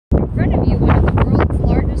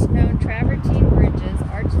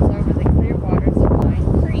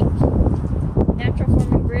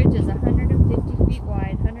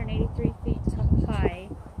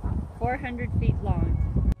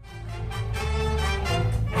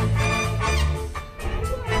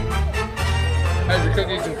your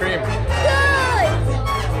cookies and cream.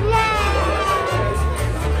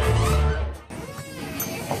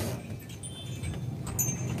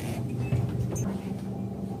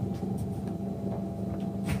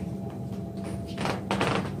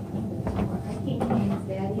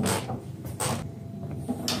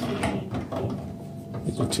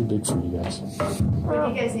 These are too big for you guys. What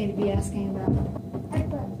do you guys need to be asking about? Our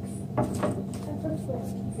books.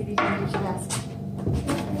 Cities you should ask.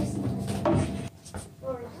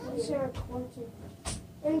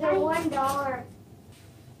 And they're $1.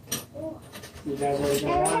 You guys already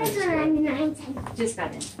got one? Just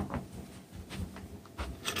got in.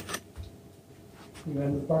 You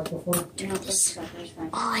been to the park before? No, just got there's fine.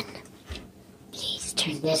 On. Please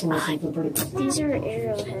turn There's this definitely on. something pretty cool. These are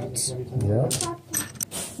arrowheads. Yeah.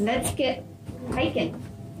 Let's get hiking.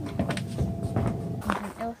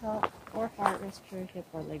 Ill health or heart, respiratory, hip,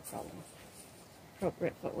 or leg problems.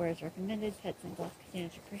 Appropriate footwear is recommended. Pets and golf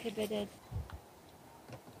containers are prohibited.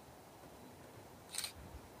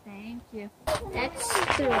 Thank you.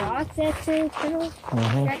 That's the rock that's in the middle.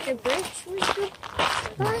 That the bridge was built.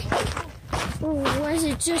 Or was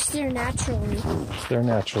it just there naturally? It's there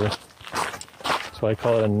naturally. That's why I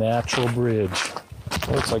call it a natural bridge. It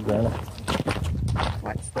looks like granite.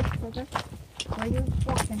 What's this further? Where are you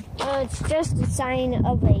walking? It's just a sign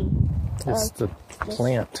of a It's the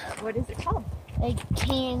plant. What is it called?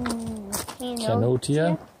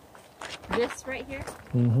 Canotia? This right here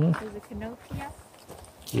Mm-hmm. is a canotia.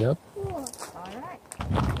 Yep. All right.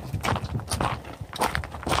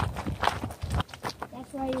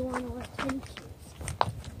 That's why you want to wear tennis shoes.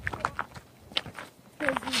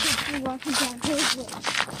 Because you're walking down hills with.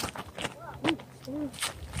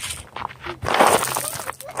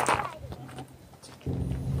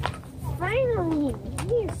 Finally,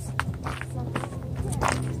 yes.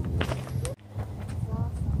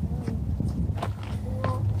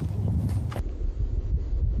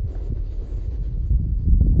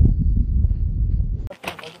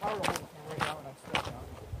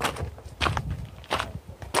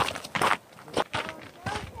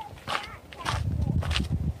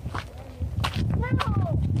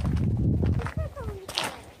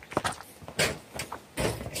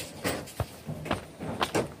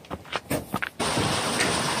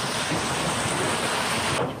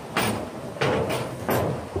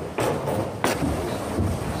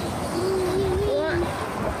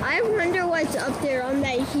 I wonder what's up there on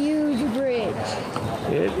that huge bridge.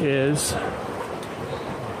 It is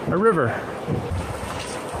a river.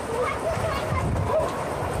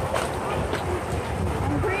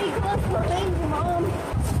 I'm pretty close to things, Mom.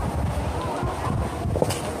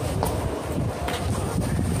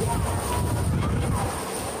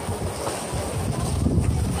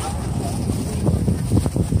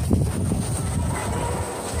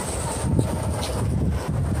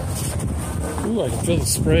 Ooh, I can feel the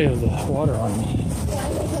spray of the water on me.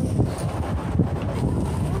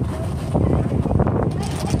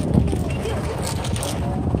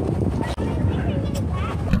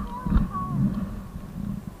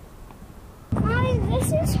 Mommy,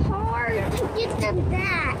 this is hard to get them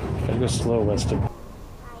back. Gotta go slow, Weston. I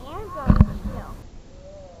am going slow.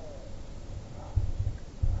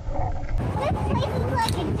 This place is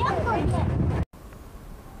like a jungle gym.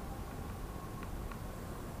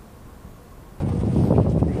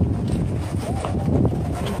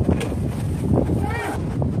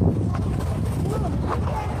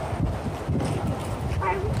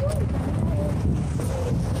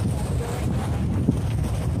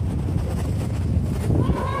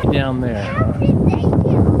 Down there. How did they get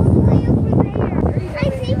all the way over there? I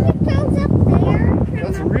think it goes up there.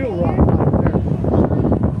 That's a real rock out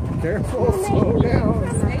there. Careful, slow down.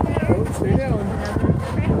 Oh, stay down.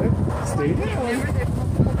 Stay down.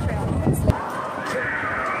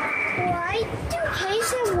 Why do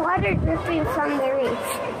caves of water dripping from the reef?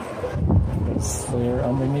 They're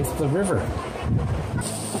underneath the river.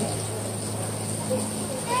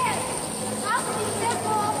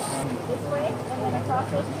 This way, and then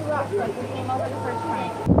across those two rocks like we came over the first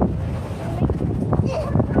time.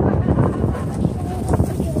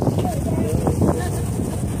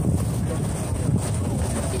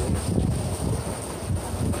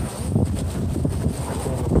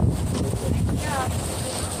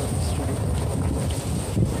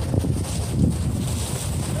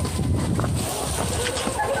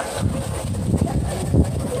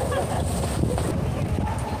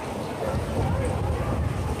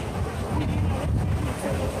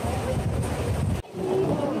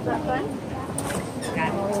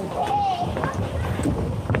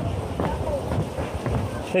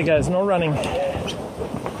 Hey guys, no running. Daddy,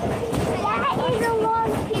 is a lot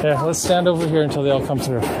of people? Yeah, let's stand over here until they all come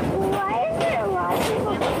through. Why is there a lot of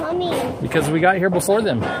people coming? Because we got here before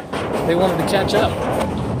them. They wanted to catch up.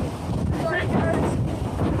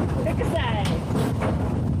 Pick a side.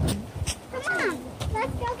 Come on,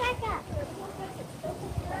 let's go back up.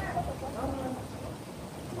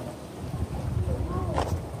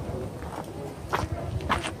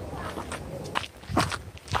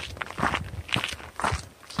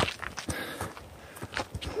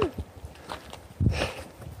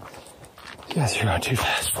 You guys are going too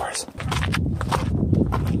fast for us.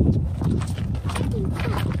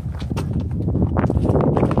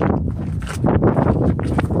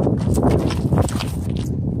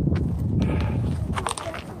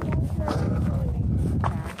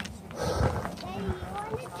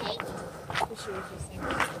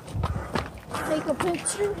 Take a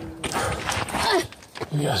picture.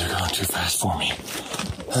 You guys are going too fast for me.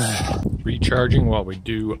 Recharging while we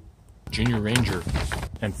do Junior Ranger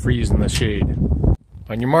and freeze in the shade.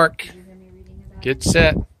 On your mark, get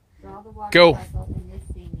set, Draw the water go. cycle in this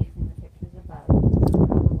scene using the pictures above. Draw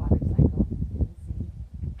the water cycle in the scene.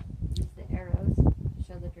 Use the arrows to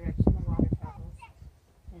show the direction the water travels.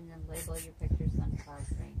 And then label your picture sunflower,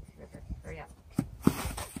 rain, river. Hurry up.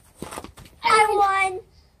 I won.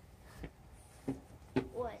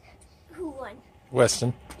 What? Who won?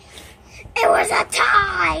 Weston. It was a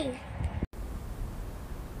tie.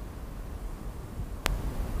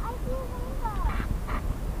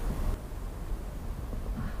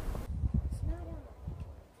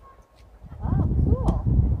 Oh, cool.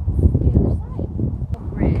 The other side.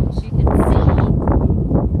 Bridge. You can see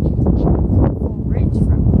the full bridge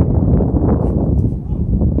from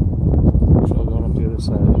So going up the other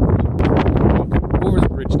side. Walk over the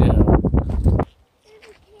bridge down.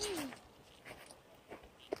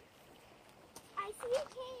 I see a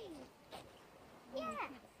king. Yeah.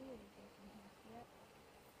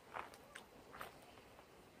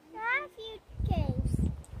 There are a few kings.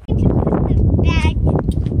 I can put the bag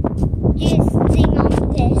just thing on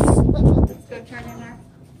this. Let's go turn in our.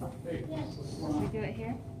 Should we do it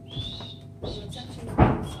here?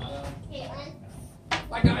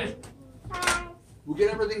 Bye, guys. Hi. We'll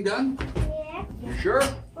get everything done? Yeah. You sure?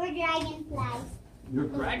 We're dragonflies. You're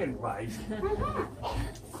dragonflies.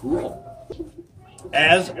 Cool.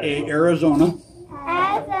 As a Arizona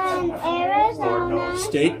As an Arizona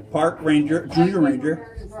State Park Ranger, Junior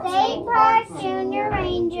Ranger, State Park Junior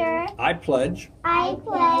Ranger, I pledge I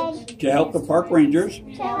pledge to help the park rangers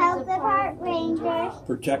to help the park rangers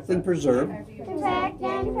protect and preserve protect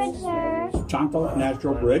and preserve Tonto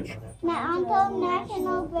Natural Bridge, Tonto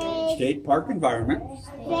National Bridge, State Park environment,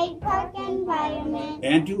 State Park environment,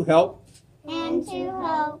 and to help and to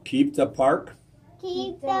help keep the park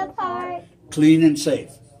keep the park clean and safe.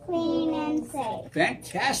 clean and safe.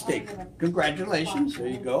 Fantastic. Congratulations. There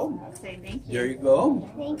you go. I'll say thank you. There you go.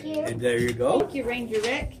 Thank you. And there you go. Thank you, Ranger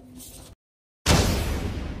Rick.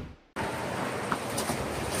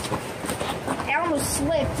 I almost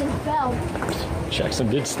slipped and fell. Jackson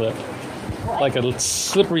did slip. Like a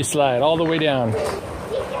slippery slide all the way down. Because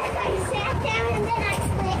I sat down and then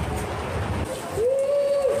I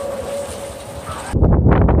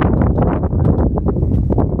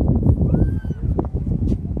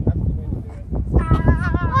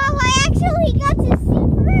Well, I actually got to see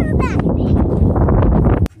through that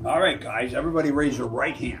thing. All right, guys. Everybody raise your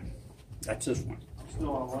right hand. That's this one.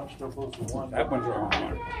 Still on lunch, still close to one. That one's the wrong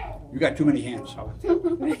one. You got too many hands. Too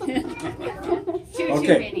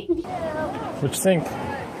Okay. many. What you think?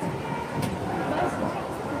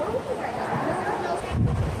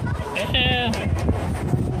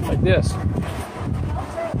 Like this.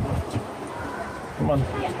 Come on.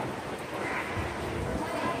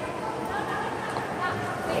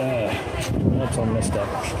 That's all messed up.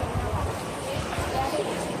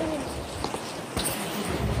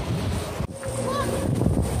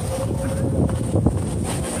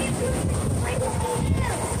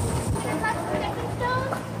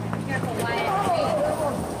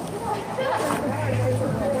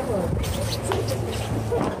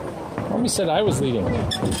 Mommy said I was leading.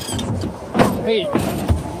 Hey,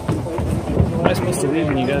 am I supposed to lead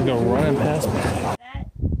when you guys go running past me?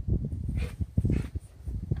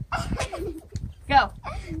 Go.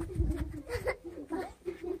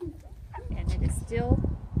 And it is still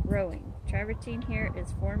growing. Travertine here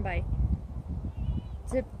is formed by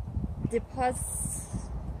why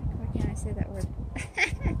can't I say that word?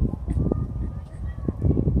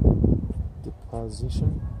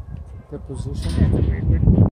 Deposition? Deposition? That's a weird word.